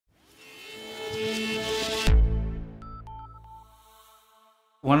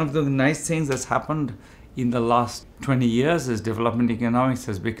One of the nice things that's happened in the last 20 years is development economics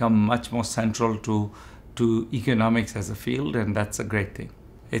has become much more central to economics as a field, and that's a great thing.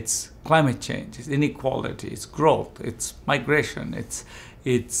 It's climate change, it's inequality, it's growth, it's migration,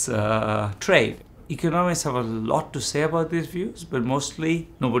 it's trade. Economists have a lot to say about these views, but mostly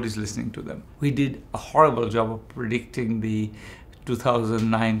nobody's listening to them. We did a horrible job of predicting the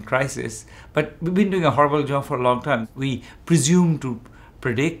 2009 crisis, but we've been doing a horrible job for a long time. We presume to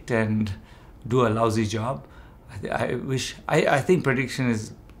predict and do a lousy job. I think prediction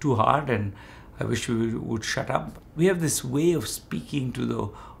is too hard, and I wish we would shut up. We have this way of speaking to the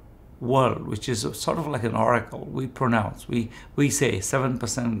world, which is sort of like an oracle. We pronounce, we say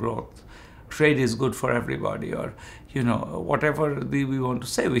 7% growth. Trade is good for everybody, or whatever we want to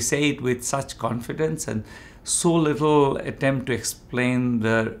say. We say it with such confidence and so little attempt to explain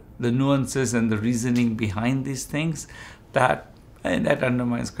the nuances and the reasoning behind these things that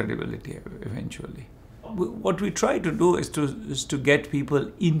undermines credibility eventually. What we try to do is to get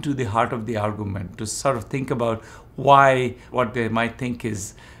people into the heart of the argument, to sort of think about why what they might think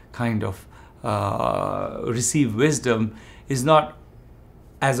is kind of received wisdom is not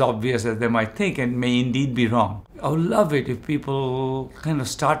as obvious as they might think and may indeed be wrong. I would love it if people kind of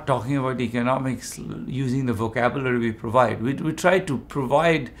start talking about economics using the vocabulary we provide. We try to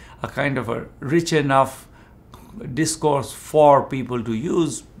provide a kind of a rich enough discourse for people to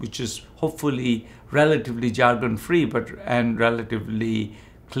use, which is hopefully relatively jargon-free and relatively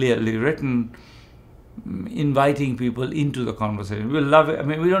clearly written, inviting people into the conversation. We'll love it. I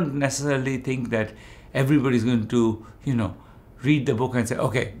mean, we don't necessarily think that everybody's going to, read the book and say,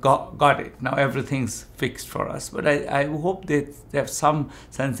 okay, got it, now everything's fixed for us. But I hope that they have some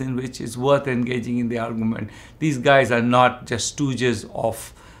sense in which it's worth engaging in the argument. These guys are not just stooges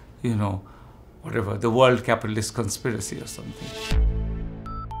of, whatever, the world capitalist conspiracy or something.